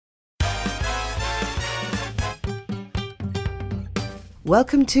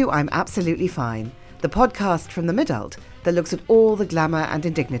Welcome to I'm Absolutely Fine, the podcast from the Midult that looks at all the glamour and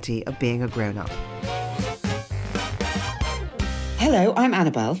indignity of being a grown-up. Hello, I'm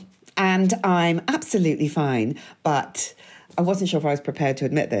Annabelle, and I'm absolutely fine, but I wasn't sure if I was prepared to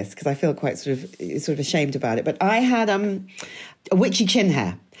admit this because I feel quite sort of ashamed about it, but I had a witchy chin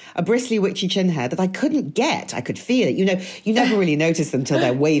hair. A bristly, witchy chin hair that I couldn't get. I could feel it. You know, you never really notice them until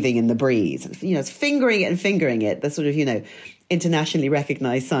they're waving in the breeze. You know, it's fingering it. The sort of, internationally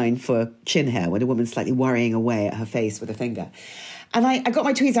recognised sign for chin hair when a woman's slightly worrying away at her face with a finger. And I got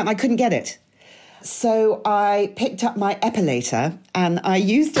my tweezers out and I couldn't get it. So I picked up my epilator and I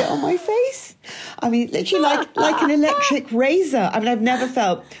used it on my face. I mean, literally like an electric razor. I mean, I've never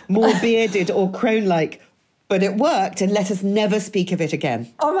felt more bearded or crone-like. But it worked, and let us never speak of it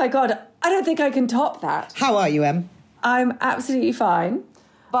again. Oh, my God. I don't think I can top that. How are you, Em? I'm absolutely fine.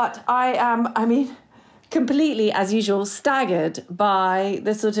 But I am, completely, as usual, staggered by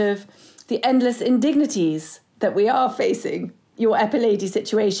the endless indignities that we are facing, your epilady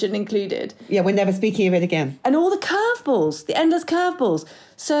situation included. Yeah, we're never speaking of it again. And all the curveballs, the endless curveballs.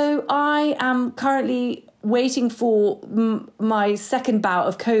 So I am currently waiting for my second bout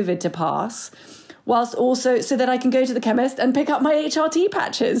of COVID to pass, whilst also so that I can go to the chemist and pick up my HRT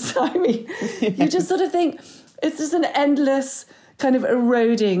patches. I mean, you just sort of think it's just an endless kind of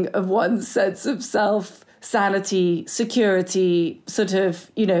eroding of one's sense of self, sanity, security,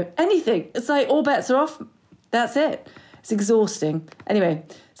 anything. It's like all bets are off. That's it. It's exhausting. Anyway,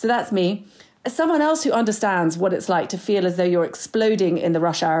 so that's me. As someone else who understands what it's like to feel as though you're exploding in the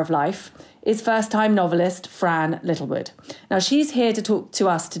rush hour of life is first-time novelist Fran Littlewood. Now, she's here to talk to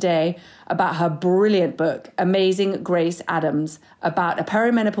us today about her brilliant book, Amazing Grace Adams, about a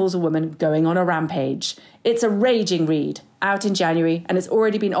perimenopausal woman going on a rampage. It's a raging read, out in January, and it's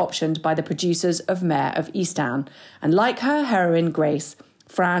already been optioned by the producers of Mare of Easttown. And like her heroine, Grace,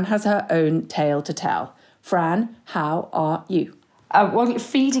 Fran has her own tale to tell. Fran, how are you?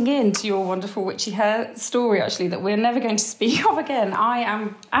 Feeding into your wonderful witchy hair story, actually, that we're never going to speak of again. I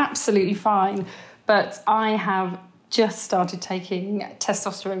am absolutely fine, but I have just started taking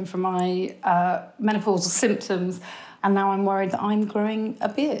testosterone for my menopausal symptoms, and now I'm worried that I'm growing a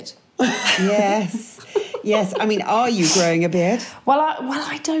beard. Yes. I mean, are you growing a beard?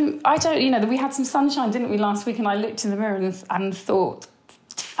 I don't. We had some sunshine, didn't we, last week? And I looked in the mirror and thought,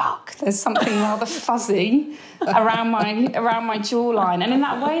 fuck, there's something rather fuzzy around my jawline. And in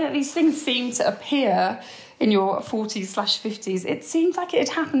that way that these things seem to appear in your 40s/50s, it seems like it had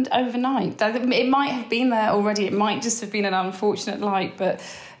happened overnight. It might have been there already. It might just have been an unfortunate light, but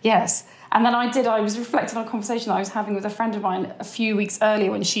yes. And then I was reflecting on a conversation I was having with a friend of mine a few weeks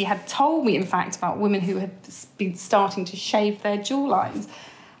earlier when she had told me, in fact, about women who had been starting to shave their jawlines.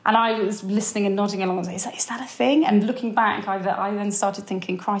 And I was listening and nodding along. I was like, is that a thing? And looking back, I then started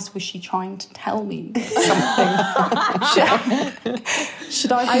thinking, Christ, was she trying to tell me something?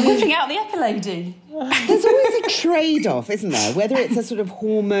 Should I be whipping out the epilady? There's always a trade-off, isn't there? Whether it's a sort of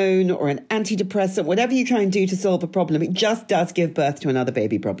hormone or an antidepressant, whatever you try and do to solve a problem, it just does give birth to another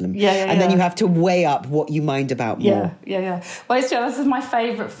baby problem. And then you have to weigh up what you mind about more. Yeah. Well, this is my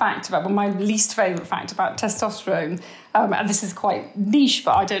my least favourite fact about testosterone. And this is quite niche,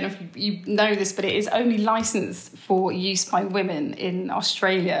 but I don't know if you know this, but it is only licensed for use by women in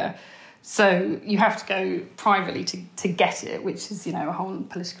Australia. So you have to go privately to get it, which is, a whole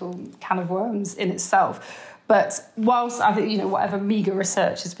political can of worms in itself. But whilst I think, whatever meagre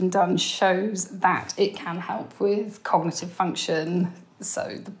research has been done shows that it can help with cognitive function,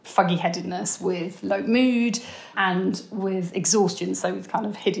 so the fuggy-headedness, with low mood and with exhaustion, so with kind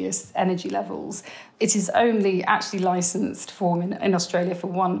of hideous energy levels. It is only actually licensed for in Australia for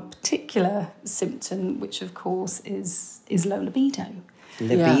one particular symptom, which of course is low libido.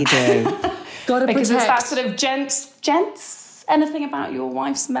 Gotta because it's that sort of gents, anything about your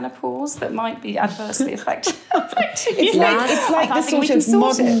wife's menopause that might be adversely affecting It's like the sort of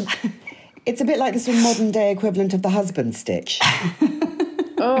modern... It's a bit like the sort of modern day equivalent of the husband stitch.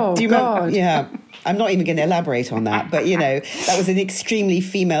 Oh, do you God. Remember? Yeah. I'm not even going to elaborate on that, but, that was an extremely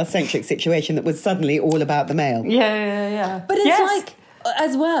female-centric situation that was suddenly all about the male. Yeah. But it's like,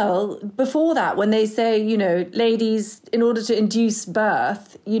 as well, before that, when they say, ladies, in order to induce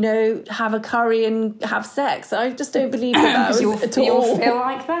birth, have a curry and have sex. I just don't believe that was at all. You'll feel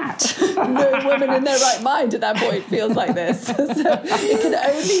like that. No woman in their right mind at that point feels like this. So it can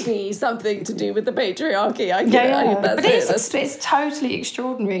only be something to do with the patriarchy. But it's totally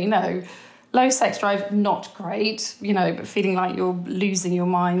extraordinary, Low sex drive, not great, but feeling like you're losing your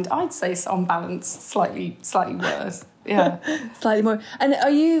mind. I'd say, on balance, slightly worse. Yeah. Slightly more. And are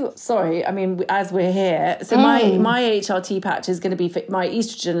you, sorry, I mean, as we're here, so my HRT patch is going to be for my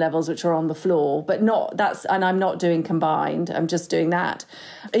estrogen levels, which are on the floor, but and I'm not doing combined, I'm just doing that.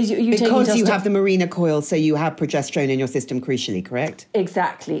 Because you have the Mirena coil, so you have progesterone in your system crucially, correct?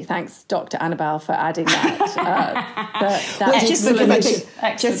 Exactly. Thanks, Dr. Annabelle, for adding that.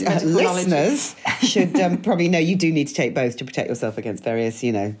 Listeners should probably know you do need to take both to protect yourself against various,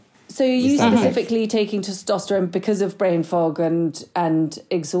 So are you specifically taking testosterone because of brain fog and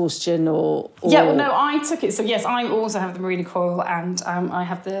exhaustion or... Yeah, well, no, I took it. So, yes, I also have the Mirena coil and I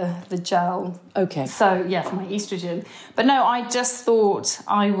have the gel. Okay. So, yeah, for my estrogen. But no, I just thought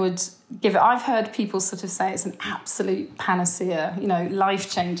I would give it... I've heard people sort of say it's an absolute panacea,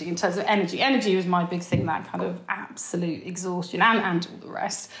 life-changing in terms of energy. Energy was my big thing, that kind of absolute exhaustion and all the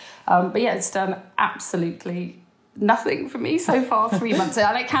rest. But, yeah, it's done absolutely... nothing for me so far, 3 months in.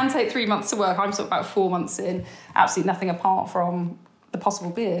 And it can take 3 months to work. I'm sort of about 4 months in, absolutely nothing apart from the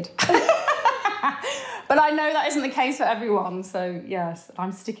possible beard. But I know that isn't the case for everyone. So, yes,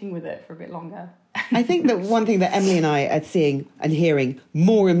 I'm sticking with it for a bit longer. I think that one thing that Emily and I are seeing and hearing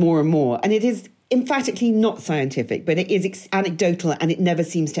more and more and more, and it is emphatically not scientific, but it is anecdotal and it never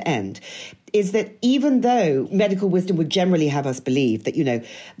seems to end, is that even though medical wisdom would generally have us believe that,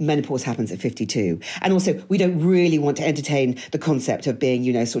 menopause happens at 52, and also we don't really want to entertain the concept of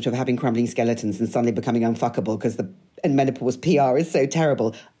being, sort of having crumbling skeletons and suddenly becoming unfuckable because and menopause PR is so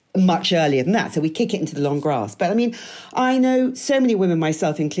terrible, much earlier than that. So we kick it into the long grass. But I mean, I know so many women,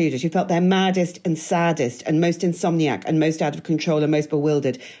 myself included, who felt their maddest and saddest and most insomniac and most out of control and most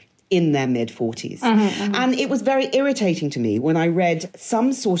bewildered in their mid-40s. And it was very irritating to me when I read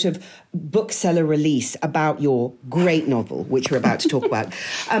some sort of bookseller release about your great novel, which we're about to talk about.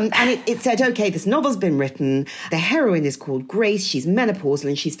 And it said, OK, this novel's been written. The heroine is called Grace. She's menopausal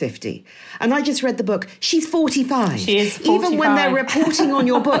and she's 50. And I just read the book. She's 45. She is 45. Even when they're reporting on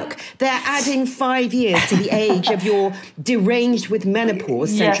your book, they're adding 5 years to the age of your deranged with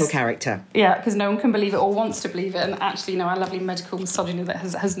menopause central character. Yeah, because no one can believe it or wants to believe it. And actually, our lovely medical misogyny that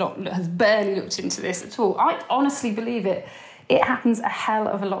has barely looked into this at all. I honestly believe it happens a hell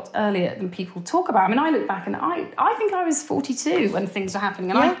of a lot earlier than people talk about. I mean, I look back and I think I was 42 when things were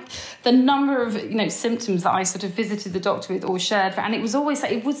happening. And the number of, symptoms that I sort of visited the doctor with or shared, and it was always,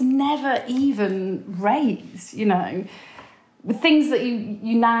 it was never even raised, The things that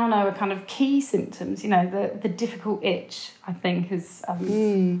you now know are kind of key symptoms, the difficult itch, I think, is...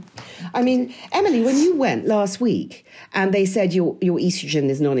 I mean, Emily, when you went last week and they said your estrogen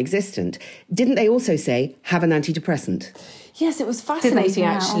is non-existent, didn't they also say, have an antidepressant? Yes, it was fascinating,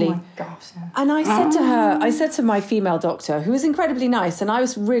 actually. Oh, my gosh. Yeah. And I said to my female doctor, who was incredibly nice, and I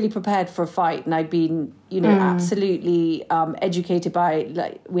was really prepared for a fight, and I'd been, absolutely educated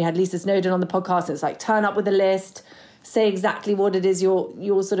by, we had Lisa Snowdon on the podcast, and it's like, turn up with a list... say exactly what it is,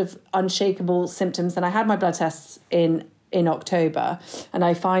 your sort of unshakable symptoms. And I had my blood tests in October, and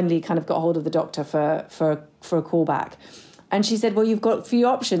I finally kind of got hold of the doctor for a callback. And she said, well, you've got a few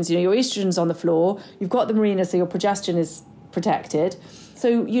options. Your estrogen's on the floor, you've got the Mirena, so your progesterone is protected.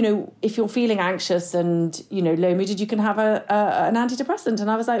 So, if you're feeling anxious and, low mooded, you can have an antidepressant.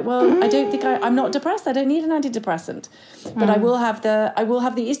 And I was like, well, I don't think I'm not depressed. I don't need an antidepressant. But I will have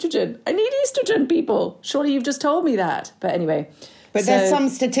the estrogen. I need estrogen, people. Surely you've just told me that. But anyway. But there's some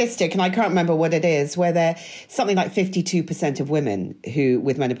statistic, and I can't remember what it is, where there something like 52% of women who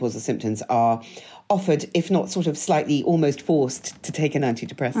with menopausal symptoms are offered, if not sort of slightly almost forced, to take an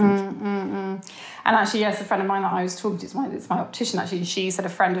antidepressant. And actually, yes, a friend of mine that I was talking to, it's my optician actually, she said a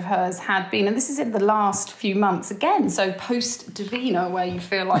friend of hers had been, and this is in the last few months again, so post-Davina, where you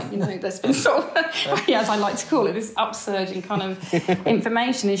feel like, there's been sort of, as I like to call it, this upsurging kind of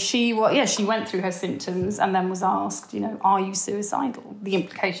information, is she went through her symptoms and then was asked, are you suicidal? The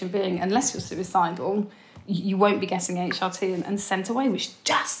implication being, unless you're suicidal, you won't be getting HRT and sent away, which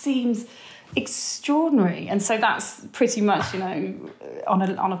just seems extraordinary. And so that's pretty much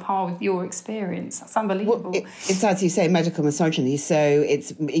on a par with your experience. That's unbelievable. Well, it's as you say, medical misogyny, so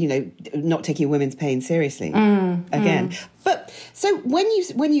it's not taking women's pain seriously again. But so when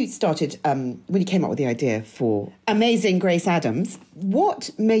you started when you came up with the idea for Amazing Grace Adams, what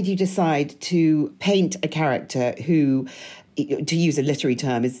made you decide to paint a character who, to use a literary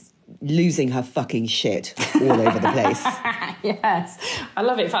term, is losing her fucking shit all over the place? Yes, I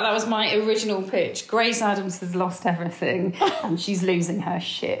love it. In fact, that was my original pitch. Grace Adams has lost everything and she's losing her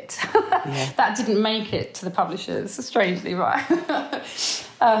shit. That didn't make it to the publishers, strangely, right?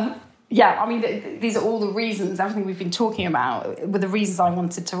 These are all the reasons, everything we've been talking about, were the reasons I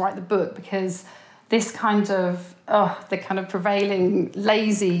wanted to write the book, because this kind of the kind of prevailing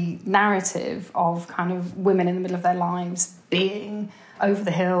lazy narrative of kind of women in the middle of their lives being over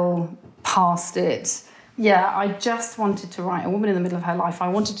the hill, past it. Yeah, I just wanted to write a woman in the middle of her life. I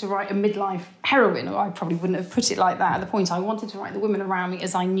wanted to write a midlife heroine, or I probably wouldn't have put it like that at the point. I wanted to write the women around me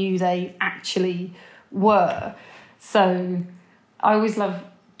as I knew they actually were. So I always love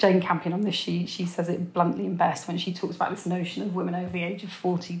Jane Campion on this. She says it bluntly and best when she talks about this notion of women over the age of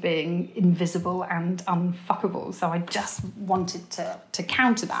 40 being invisible and unfuckable. So I just wanted to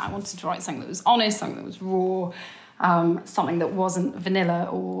counter that. I wanted to write something that was honest, something that was raw, something that wasn't vanilla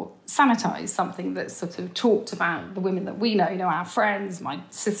or sanitised, something that sort of talked about the women that we know, our friends, my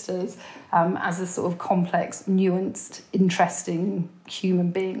sisters, as a sort of complex, nuanced, interesting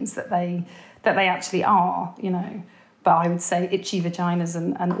human beings that they actually are, But I would say itchy vaginas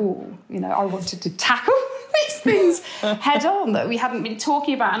and all. I wanted to tackle these things head on that we hadn't been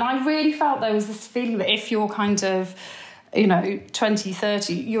talking about. And I really felt there was this feeling that if you're kind of, 20,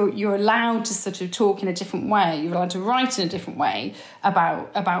 30, you're allowed to sort of talk in a different way. You're allowed to write in a different way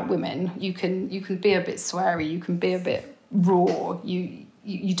about women. You can be a bit sweary. You can be a bit raw.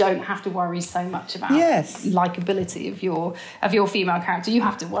 You don't have to worry so much about likability of your female character. You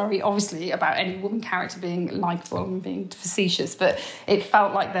have to worry, obviously, about any woman character being likable and being facetious. But it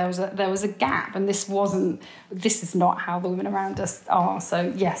felt like there was a gap, and this is not how the women around us are.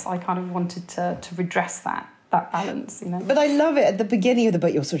 So yes, I kind of wanted to redress that balance, But I love it. At the beginning of the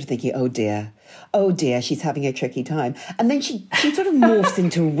book, you're sort of thinking, oh dear, she's having a tricky time. And then she sort of morphs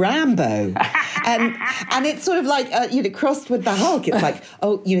into Rambo. And it's sort of like, crossed with the Hulk. It's like,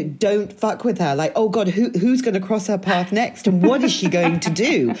 don't fuck with her. Like, oh God, who's going to cross her path next? And what is she going to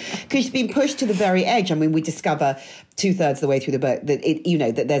do? Because she's been pushed to the very edge. I mean, we discover 2/3 of the way through the book that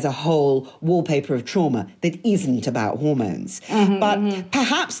that there's a whole wallpaper of trauma that isn't about hormones. But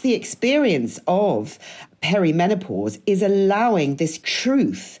perhaps the experience of perimenopause is allowing this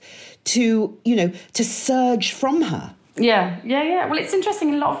truth to surge from her. Yeah. Well, it's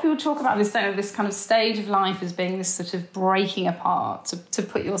interesting. A lot of people talk about this, don't they? This kind of stage of life as being this sort of breaking apart to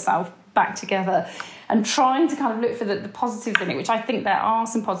put yourself back together and trying to kind of look for the positives in it, which I think there are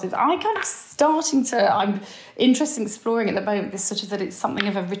some positives. I'm interested in exploring at the moment this sort of that it's something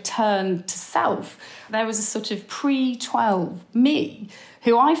of a return to self. There was a sort of pre-12 me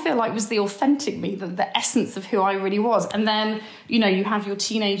who I feel like was the authentic me, the essence of who I really was. And then, you have your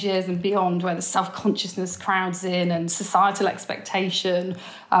teenage years and beyond where the self-consciousness crowds in and societal expectation,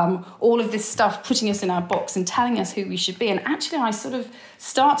 all of this stuff putting us in our box and telling us who we should be. And actually, I sort of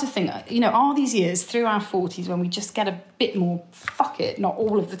start to think, are these years through our 40s when we just get a bit more, fuck it, not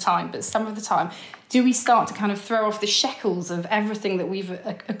all of the time, but some of the time, do we start to kind of throw off the shackles of everything that we've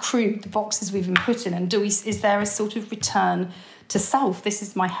accrued, the boxes we've been put in, and is there a sort of return to self? This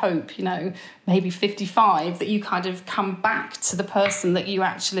is my hope, maybe 55, that you kind of come back to the person that you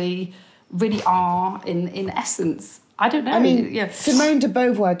actually really are in essence. I don't know. I mean, Simone de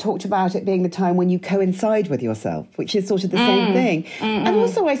Beauvoir talked about it being the time when you coincide with yourself, which is sort of the same thing. And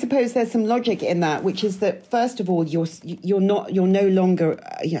also, I suppose there's some logic in that, which is that first of all, you're no longer,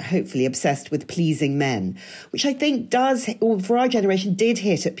 hopefully obsessed with pleasing men, which I think does, or for our generation, did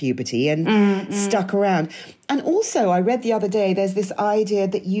hit at puberty and stuck around. And also, I read the other day, there's this idea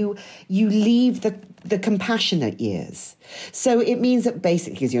that you leave the compassionate years. So it means that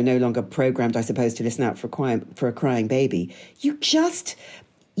basically, because you're no longer programmed, I suppose, to listen out for a crying baby, you just,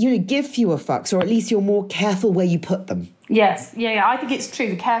 give fewer fucks, or at least you're more careful where you put them. Yes, yeah, I think it's true,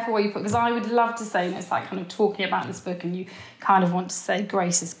 the careful where you put, because I would love to say, it's like kind of talking about this book and you kind of want to say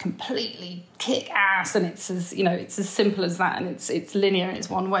Grace is completely kick-ass and it's as, it's as simple as that and it's linear and it's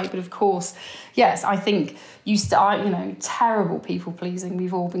one way. But of course, yes, I think you start, terrible people-pleasing.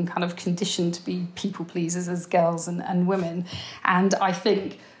 We've all been kind of conditioned to be people-pleasers as girls and women. And I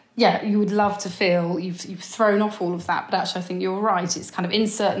think, you would love to feel you've thrown off all of that. But actually, I think you're right. It's kind of in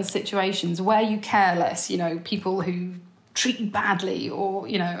certain situations where you care less, people who treat you badly or,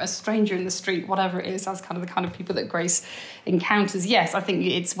 a stranger in the street, whatever it is, as kind of people that Grace encounters. Yes, I think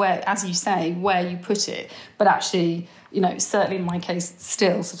it's where, as you say, where you put it. But actually, certainly in my case,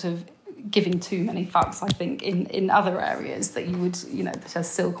 still sort of giving too many fucks, I think, in other areas that you would, that are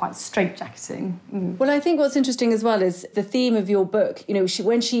still quite straitjacketing. Well, I think what's interesting as well is the theme of your book.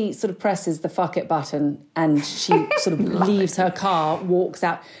 When she sort of presses the fuck it button and she sort of leaves her car, walks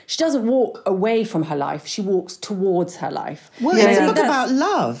out, she doesn't walk away from her life, she walks towards her life. Well, it's a book about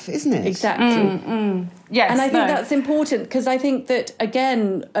love, isn't it? Exactly. Yes, and I think that's important because I think that,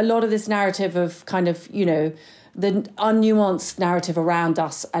 again, a lot of this narrative of kind of, the unnuanced narrative around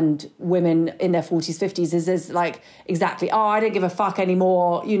us and women in their 40s, 50s is like, exactly, I don't give a fuck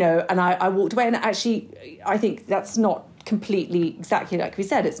anymore, and I walked away. And actually, I think that's not completely exactly like we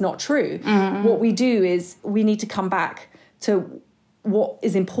said. It's not true. Mm-hmm. What we do is we need to come back to what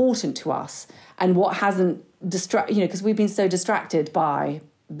is important to us and what hasn't because we've been so distracted by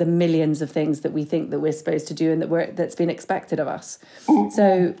the millions of things that we think that we're supposed to do and that's been expected of us.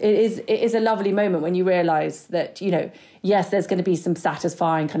 So it is a lovely moment when you realise that, yes, there's going to be some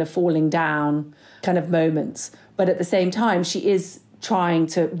satisfying kind of falling down kind of moments, but at the same time, she is trying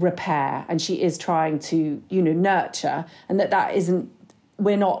to repair and she is trying to, nurture, and that isn't,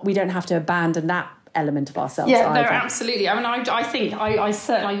 we don't have to abandon that element of ourselves. Yeah, no, absolutely. I mean, I think I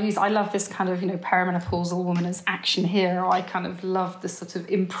certainly I love this kind of, perimenopausal woman as action hero. I kind of love the sort of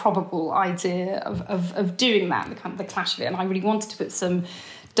improbable idea of doing that, the kind of the clash of it. And I really wanted to put some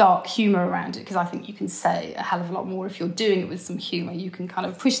dark humour around it because I think you can say a hell of a lot more if you're doing it with some humour. You can kind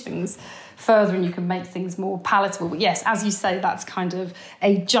of push things further and you can make things more palatable. But yes, as you say, that's kind of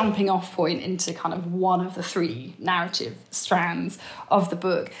a jumping off point into kind of one of the three narrative strands of the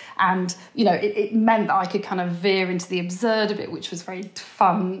book. And, it meant that I could kind of veer into the absurd a bit, which was very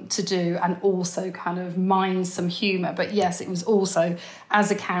fun to do, and also kind of mine some humour. But yes, it was also as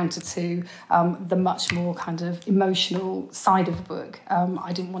a counter to the much more kind of emotional side of the book.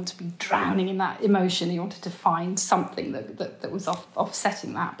 I didn't want to be drowning in that emotion. I wanted to find something that was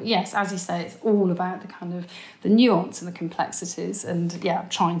offsetting that. But yes, as you say, it's all about the kind of the nuance and the complexities, and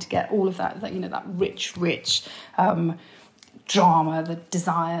trying to get all of that that rich drama, the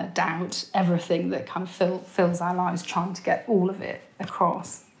desire, doubt, everything that kind of fills our lives, trying to get all of it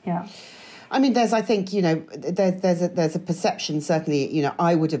across. Yeah. I mean, there's a perception, certainly,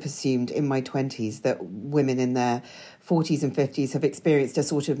 I would have assumed in my 20s that women in their 40s and 50s have experienced a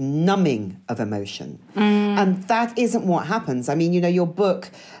sort of numbing of emotion. And that isn't what happens. I mean, your book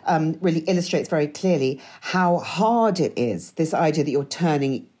really illustrates very clearly how hard it is, this idea that you're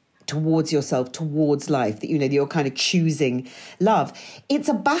turning towards yourself, towards life, that, that you're kind of choosing love. It's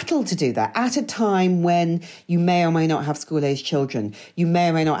a battle to do that at a time when you may or may not have school-aged children. You may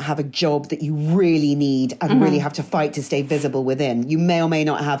or may not have a job that you really need and really have to fight to stay visible within. You may or may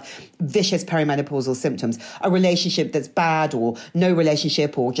not have vicious perimenopausal symptoms, a relationship that's bad or no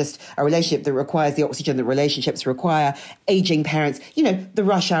relationship, or just a relationship that requires the oxygen that relationships require, aging parents, the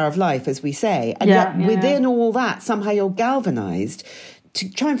rush hour of life, as we say. And yet within all that, somehow you're galvanised to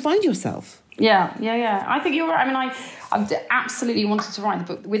try and find yourself. Yeah. I think you're right. I mean, I absolutely wanted to write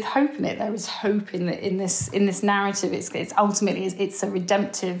the book with hope in it. There is hope in this narrative. It's ultimately it's a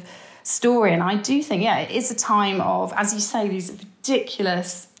redemptive story, and I do think it is a time of, as you say, these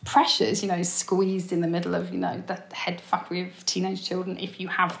ridiculous pressures, squeezed in the middle of, the head fuckery of teenage children, if you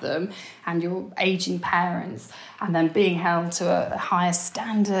have them, and your ageing parents, and then being held to a higher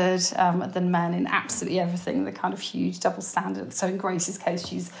standard than men in absolutely everything, the kind of huge double standard. So in Grace's case,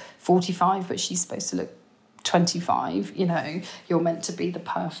 she's 45, but she's supposed to look 25, you're meant to be the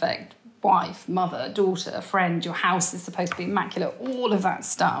perfect wife, mother, daughter, friend, your house is supposed to be immaculate, all of that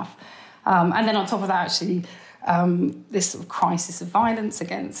stuff. And then on top of that, actually, this sort of crisis of violence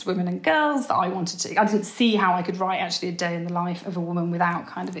against women and girls that I didn't see how I could write actually a day in the life of a woman without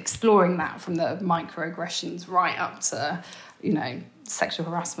kind of exploring that, from the microaggressions right up to, sexual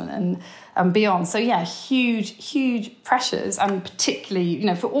harassment and beyond. So huge pressures, and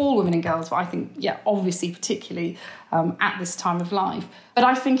particularly, for all women and girls, but I think, obviously particularly at this time of life. But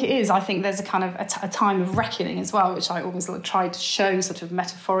I think there's a kind of a time of reckoning as well, which I always tried to show sort of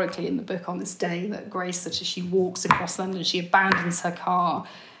metaphorically in the book, on this day that Grace, such as she walks across London, she abandons her car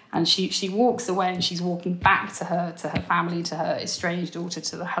and she walks away, and she's walking back to her family, to her estranged daughter,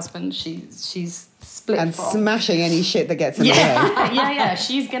 to the husband she's split and from. Smashing any shit that gets in the way. Yeah,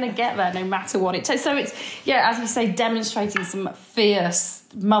 she's going to get there no matter what it takes. So it's, as you say, demonstrating some fierce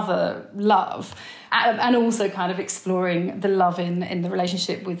mother love, and also kind of exploring the love in the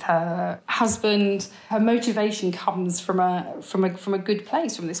relationship with her husband. Her motivation comes from a good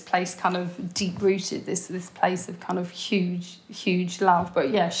place, from this place kind of deep rooted, this place of kind of huge love.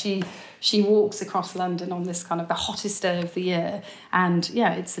 But she walks across London on this kind of the hottest day of the year, and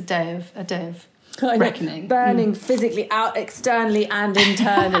it's a day of reckoning, burning physically out, externally and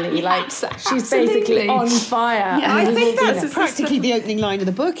internally. Like she's basically on fire. Yeah, I think that's practically the opening line of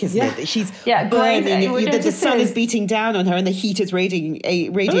the book, isn't it? That she's burning. The sun is beating down on her, and the heat is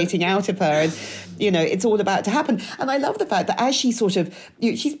radiating out of her, and it's all about to happen. And I love the fact that as she sort of,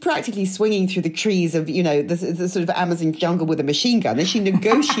 she's practically swinging through the trees of, the sort of Amazon jungle with a machine gun, as she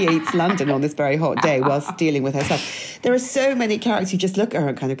negotiates London on this very hot day whilst dealing with herself. There are so many characters who just look at her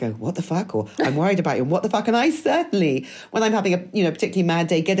and kind of go, what the fuck? Or I'm worried about you, and what the fuck? And I certainly, when I'm having a, particularly mad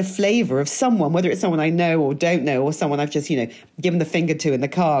day, get a flavour of someone, whether it's someone I know or don't know, or someone I've just, given the finger to in the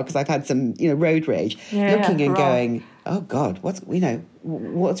car because I've had some, road rage, looking and going, oh God, what's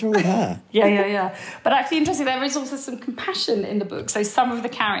wrong with her? Yeah. But actually, interesting, there is also some compassion in the book. So some of the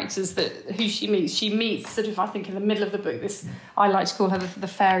characters who she meets sort of, I think, in the middle of the book, this, I like to call her the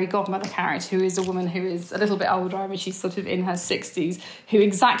fairy godmother character, who is a woman who is a little bit older. I mean, she's sort of in her 60s, who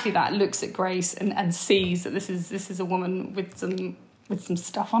exactly that looks at Grace and sees that this is a woman with some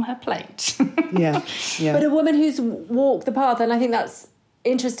stuff on her plate. Yeah. But a woman who's walked the path, and I think that's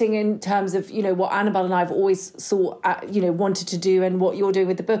interesting in terms of, what Annabelle and I have always wanted to do, and what you're doing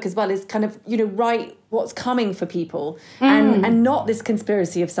with the book as well, is kind of, write what's coming for people and not this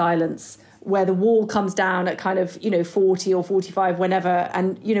conspiracy of silence where the wall comes down at kind of, 40 or 45, whenever,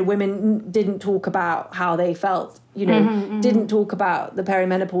 and, women didn't talk about how they felt, didn't talk about the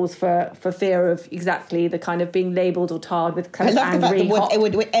perimenopause for fear of exactly the kind of being labelled or tarred with kind of angry. I love the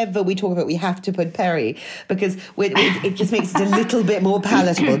fact that whatever we talk about, we have to put peri, because it just makes it a little bit more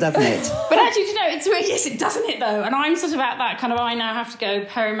palatable, doesn't it? But actually, it's really, yes, it doesn't it though? And I'm sort of at that kind of, I now have to go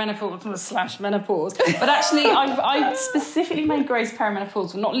perimenopause / menopause. But actually, I specifically made Grace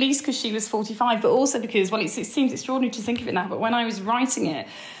perimenopausal, not least because she was 45, but also because, well, it seems extraordinary to think of it now, but when I was writing it,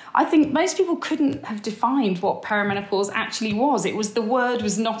 I think most people couldn't have defined what perimenopause actually was. The word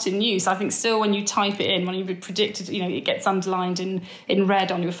was not in use. I think still when you type it in, when you predict it, it gets underlined in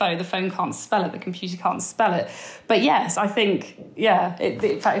red on your phone. The phone can't spell it, the computer can't spell it. But yes, I think,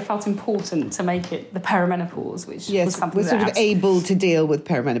 it felt important to make it the perimenopause, which was something we're sort of able to deal with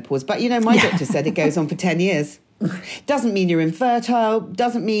perimenopause. But, my doctor said it goes on for 10 years. Doesn't mean you're infertile,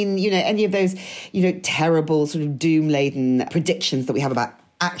 doesn't mean, any of those, terrible sort of doom-laden predictions that we have about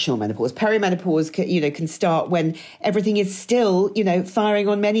actual menopause. Perimenopause, can start when everything is still, firing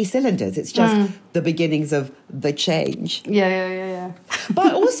on many cylinders. It's just the beginnings of the change. Yeah.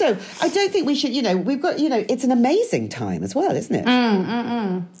 But also, I don't think we should, we've got, it's an amazing time as well, isn't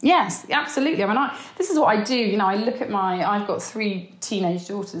it? Yes, absolutely. I mean, this is what I do. I look at I've got 3 teenage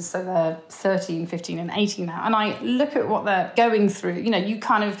daughters, so they're 13, 15 and 18 now. And I look at what they're going through.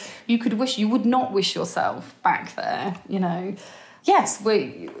 You could wish, you would not wish yourself back there, Yes,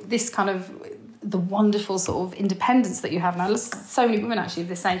 this kind of the wonderful sort of independence that you have now. So many women actually of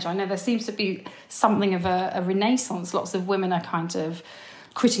this age, I know there seems to be something of a renaissance. Lots of women are kind of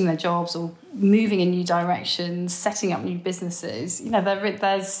quitting their jobs or moving in new directions, setting up new businesses.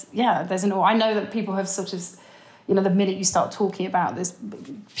 There's an I know that people have sort of, the minute you start talking about this,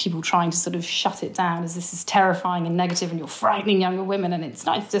 people trying to sort of shut it down as this is terrifying and negative and you're frightening younger women. And it's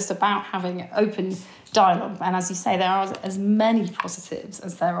not, it's just about having open dialogue. And as you say, there are as many positives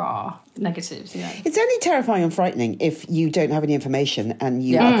as there are negatives. It's only terrifying and frightening if you don't have any information and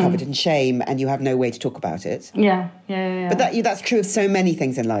you are covered in shame and you have no way to talk about it. Yeah. But that's true of so many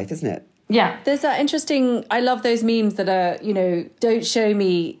things in life, isn't it? Yeah. There's that interesting, I love those memes that are, don't show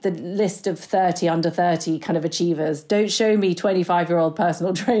me the list of 30 under 30 kind of achievers. Don't show me 25-year-old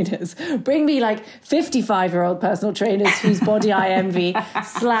personal trainers. Bring me 55-year-old personal trainers whose body I envy, /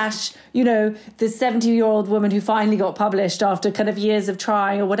 the 70-year-old woman who finally got published after kind of years of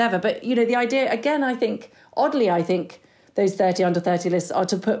trying or whatever. But, the idea, again, I think those 30 under 30 lists are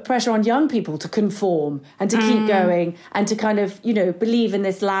to put pressure on young people to conform and to keep going and to kind of, believe in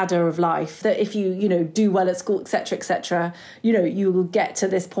this ladder of life that if you, do well at school, etc., you will get to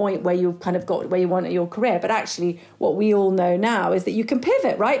this point where you've kind of got where you want in your career. But actually what we all know now is that you can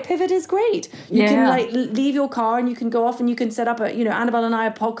pivot, right? Pivot is great. You can leave your car and you can go off and you can set up Annabelle and I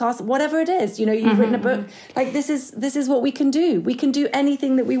a podcast, whatever it is, you've written a book. This is what we can do. We can do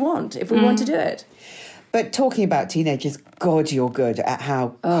anything that we want if we want to do it. But talking about teenagers, God, you're good at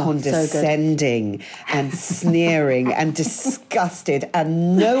how condescending and sneering and disgusted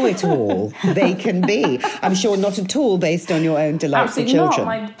and know-it-all they can be. I'm sure not at all based on your own delightful Absolutely children.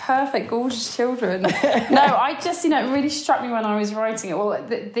 Not. My perfect, gorgeous children. No, I just, it really struck me when I was writing it. Well,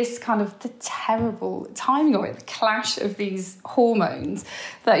 this kind of the terrible timing of it, the clash of these hormones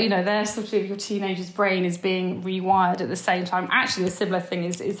that, they're sort of your teenager's brain is being rewired at the same time. Actually, a similar thing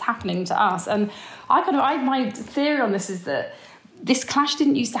is happening to us. And my theory on this is that this clash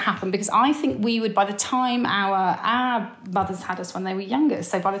didn't used to happen because I think we would, by the time our mothers had us when they were younger,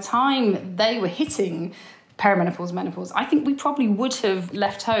 so by the time they were hitting perimenopause, menopause, I think we probably would have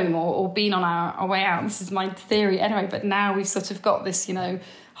left home or been on our way out. This is my theory anyway, but now we've sort of got this,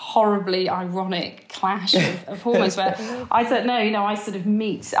 horribly ironic clash of hormones where I don't know, I sort of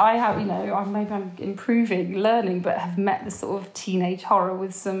maybe I'm improving, learning, but have met the sort of teenage horror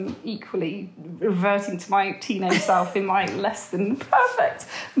with some equally reverting to my teenage self in my less than perfect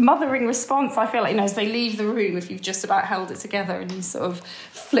mothering response. I feel like, as they leave the room, if you've just about held it together and you sort of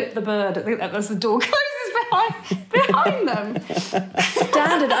flip the bird as the door closes behind them.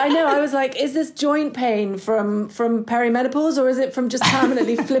 Standard. I know. I was like, is this joint pain from perimenopause, or is it from just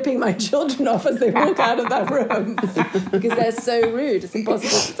permanently flipping my children off as they walk out of that room? Because they're so rude. It's impossible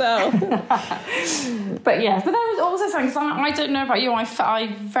to tell. But there was also something, because I don't know about you,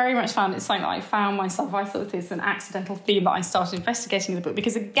 I very much found it something that I found myself, I thought it's an accidental theme that I started investigating in the book,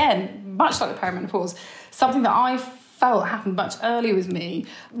 because again, much like the perimenopause, something that I felt happened much earlier with me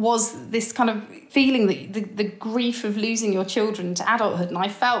was this kind of feeling that the grief of losing your children to adulthood. And I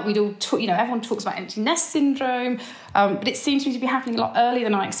felt we'd all everyone talks about empty nest syndrome, but it seems to me to be happening a lot earlier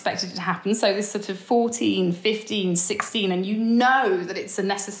than I expected it to happen. So this sort of 14, 15, 16, and that it's a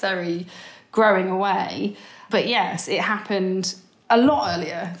necessary growing away. But yes, it happened a lot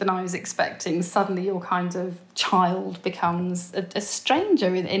earlier than I was expecting. Suddenly your kind of child becomes a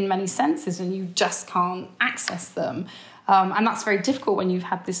stranger in many senses, and you just can't access them. And that's very difficult when you've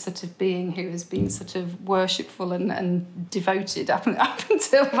had this sort of being who has been sort of worshipful and devoted up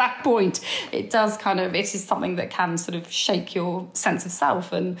until that point. It is something that can sort of shake your sense of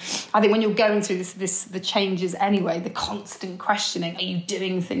self. And I think when you're going through the changes anyway, the constant questioning, are you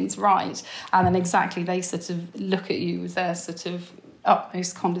doing things right? And then exactly they sort of look at you with their sort of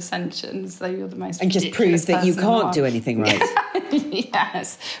utmost condescension, as though you're the most and just proves that you can't do anything right.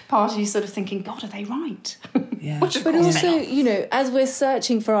 Yes, part of you sort of thinking, God, are they right? Yeah. But also, as we're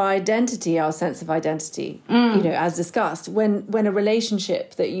searching for our identity, our sense of identity, as discussed, when a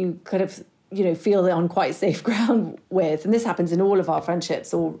relationship that you could have, feel on quite safe ground with, and this happens in all of our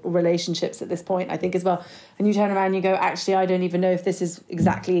friendships or relationships at this point, I think as well, and you turn around and you go, actually, I don't even know if this is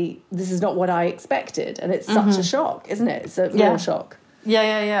not what I expected. And it's such a shock, isn't it? It's a real shock.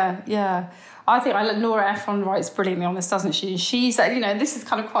 Yeah. I think Nora Ephron writes brilliantly on this, doesn't she? She said, this is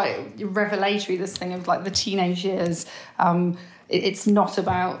kind of quite revelatory, this thing of like the teenage years. It's not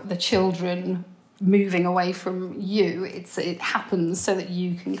about the children moving away from you. It happens so that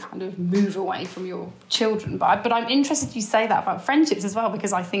you can kind of move away from your children. But I'm interested you say that about friendships as well,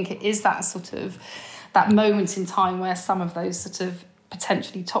 because I think it is that sort of that moment in time where some of those sort of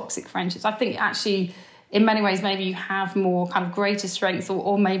potentially toxic friendships, I think actually in many ways maybe you have more kind of greater strength,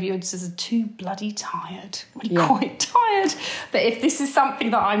 or maybe you're just too bloody tired, quite tired, that if this is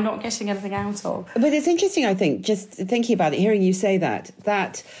something that I'm not getting anything out of. But it's interesting, I think, just thinking about it, hearing you say that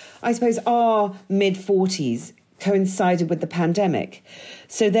I suppose our mid-40s coincided with the pandemic.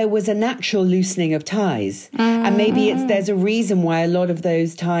 So there was a natural loosening of ties. And maybe there's a reason why a lot of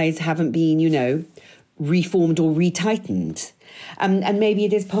those ties haven't been, reformed or retightened. And maybe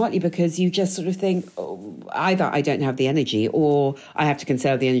it is partly because you just sort of think, either I don't have the energy, or I have to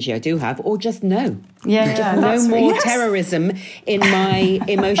conserve the energy I do have, or just no. No more terrorism in my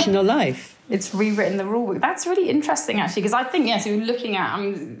emotional life. It's rewritten the rule book. That's really interesting, actually, because I think, yes, you're looking at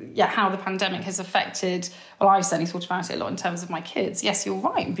how the pandemic has affected, well, I've certainly thought about it a lot in terms of my kids. Yes, you're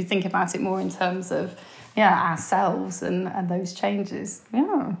right. If you think about it more in terms of, ourselves and those changes.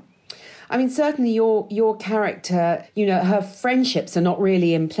 Yeah. I mean, certainly your character, her friendships are not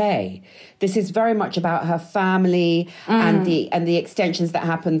really in play. This is very much about her family and the extensions that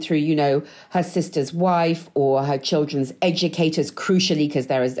happen through, her sister's wife or her children's educators, crucially, because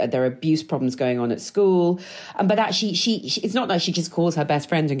there are abuse problems going on at school. But actually, it's not like she just calls her best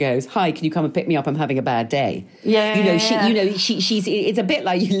friend and goes, "Hi, can you come and pick me up? I'm having a bad day." She's. It's a bit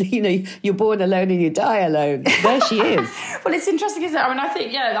like you're born alone and you die alone. There she is. Well, it's interesting, isn't it?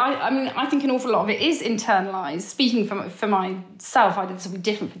 I mean, I think an awful lot of it is internalised. Speaking for myself, I think this will be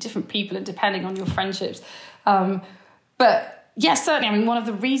different for different people and depending on your friendships. But yes, certainly. I mean, one of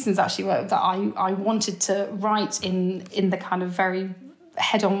the reasons actually that I wanted to write in the kind of very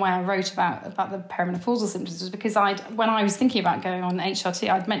head-on way I wrote about the perimenopausal symptoms was because when I was thinking about going on HRT,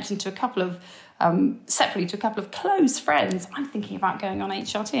 I'd mentioned to a couple of separately to a couple of close friends, I'm thinking about going on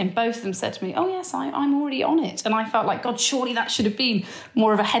HRT, and both of them said to me, "Oh yes, I'm already on it." And I felt like, God, surely that should have been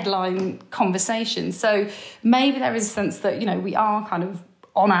more of a headline conversation. So maybe there is a sense that we are kind of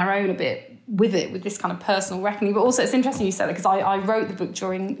on our own a bit with this kind of personal reckoning. But also it's interesting you said that, because I wrote the book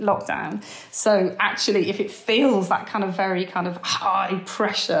during lockdown. So actually, if it feels that kind of very kind of high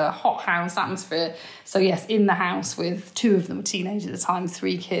pressure, hot house atmosphere. So yes, in the house with two of them were teenagers at the time,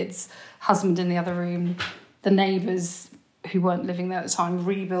 3 kids, husband in the other room, the neighbours who weren't living there at the time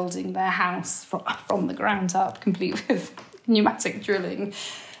rebuilding their house from the ground up, complete with pneumatic drilling.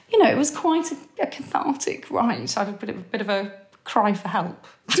 It was quite a cathartic ride. I had a bit of a cry for help.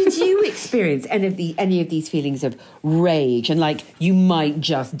 Did you experience any of these feelings of rage and like you might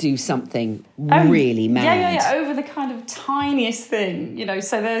just do something really mad? Yeah, over the kind of tiniest thing,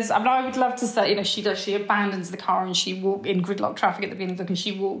 So I would love to say, she abandons the car and she walks in gridlock traffic at the beginning of the book and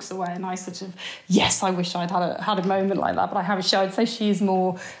she walks away, and I sort of, yes, I wish I'd had a moment like that, but I'd say she's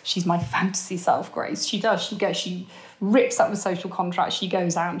my fantasy self, Grace. She rips up the social contract. She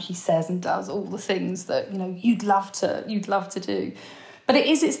goes out and she says and does all the things that you'd love to do. But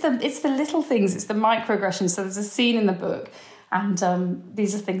it's the little things, it's the microaggressions. So there's a scene in the book, and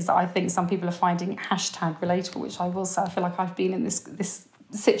these are things that I think some people are finding #relatable, which I will say I feel like I've been in this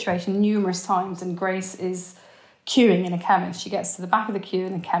situation numerous times. And Grace is queuing in a chemist. She gets to the back of the queue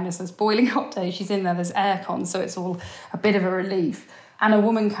in the chemist. It's boiling hot day. She's in there. There's aircon, so it's all a bit of a relief. And a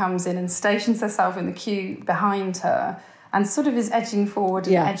woman comes in and stations herself in the queue behind her and sort of is edging forward,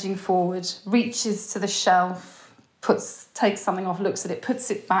 reaches to the shelf, takes something off, looks at it,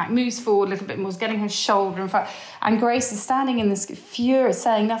 puts it back, moves forward a little bit more, is getting her shoulder in front. And Grace is standing in this fury,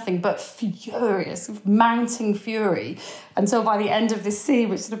 saying nothing but furious, mounting fury, until by the end of this scene,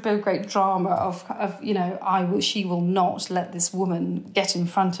 which sort of built great drama of she will not let this woman get in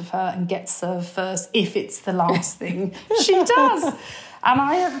front of her and get served first if it's the last thing she does. And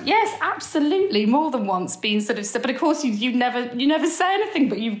I have, yes, absolutely, more than once been sort of, but of course you never say anything,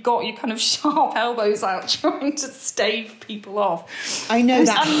 but you've got your kind of sharp elbows out trying to stave people off. I know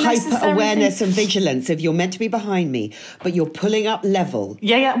that hyper-awareness and vigilance of you're meant to be behind me, but you're pulling up level.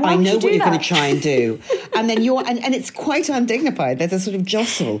 Yeah. I know what you're going to try and do. And then and it's quite undignified. There's a sort of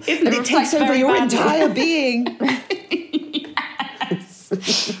jostle. Isn't but it takes over your entire being. Yes.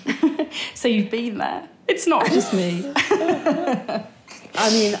 So you've been there. It's not just me. I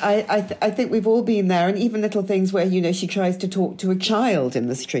mean, I think we've all been there, and even little things where, she tries to talk to a child in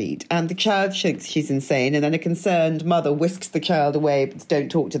the street and the child thinks she's insane, and then a concerned mother whisks the child away, but don't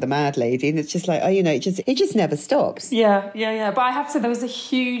talk to the mad lady, and it's just like, it just never stops. Yeah. But I have to say, there was a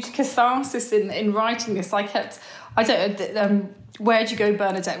huge catharsis in writing this. Where'd You Go,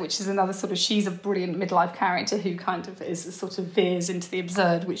 Bernadette, which is another sort of, she's a brilliant midlife character who kind of sort of veers into the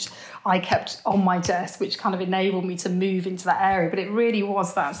absurd, which I kept on my desk, which kind of enabled me to move into that area. But it really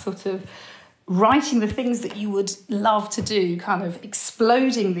was that sort of writing the things that you would love to do, kind of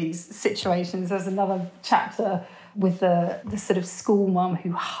exploding these situations. There's another chapter with the sort of school mum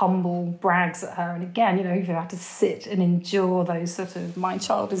who humble brags at her, and again, you've had to sit and endure those sort of my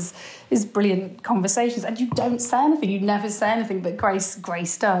child is brilliant conversations, and you don't say anything, you never say anything, but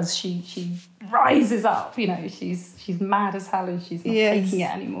Grace does. She rises up, she's mad as hell and she's not taking it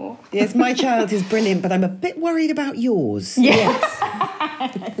anymore. Yes, my child is brilliant, but I'm a bit worried about yours. Yes.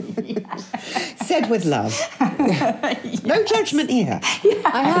 Said with love. Yes. No judgment here. Yeah.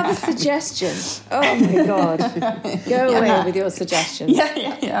 I have a suggestion. Oh my God. Go away with your suggestions.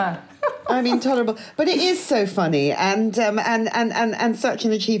 Yeah. I mean, tolerable. But it is so funny and such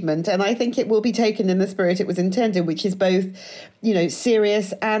an achievement. And I think it will be taken in the spirit it was intended, which is both,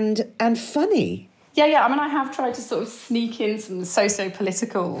 serious and funny. Yeah. I mean, I have tried to sort of sneak in some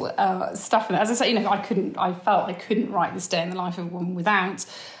socio-political stuff in it. As I say, I felt I couldn't write this day in the life of a woman without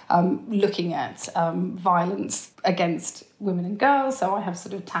looking at violence against women and girls. So I have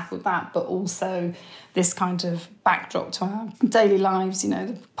sort of tackled that, but also this kind of backdrop to our daily lives,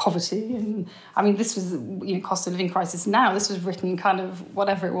 the poverty. And I mean, this was, cost of living crisis now. This was written kind of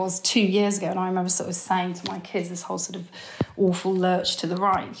whatever it was 2 years ago. And I remember sort of saying to my kids this whole sort of awful lurch to the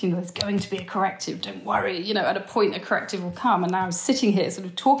right, there's going to be a corrective, don't worry, at a point a corrective will come. And now I'm sitting here sort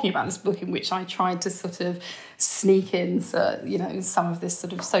of talking about this book in which I tried to sort of sneak in, some of this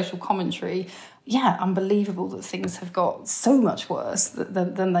sort of social commentary. Yeah, unbelievable that things have got so much worse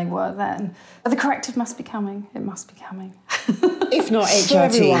than they were then. But the corrective must be coming. It must be coming. If not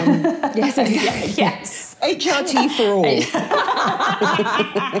HRT. Yes, exactly. Yes. HRT for all.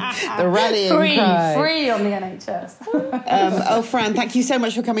 The rallying cry. Free on the NHS. Fran, thank you so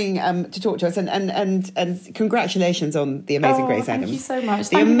much for coming to talk to us, and congratulations on the amazing Grace Adams. Thank you so much.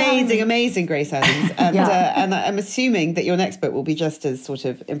 The amazing Grace Adams. And, and I'm assuming that your next book will be just as sort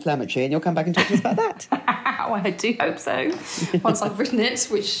of inflammatory, and you'll come back and talk to us about that. Well, I do hope so. Once I've written it,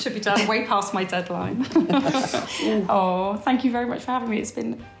 which should be done way past my deadline. Oh, thank you very much for having me. It's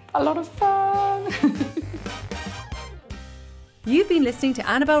been a lot of fun. You've been listening to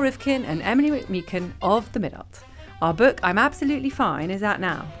Annabel Rivkin and Emily McMeekan of The Midult. Our book, I'm Absolutely Fine, is out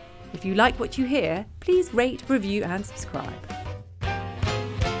now. If you like what you hear, please rate, review and subscribe.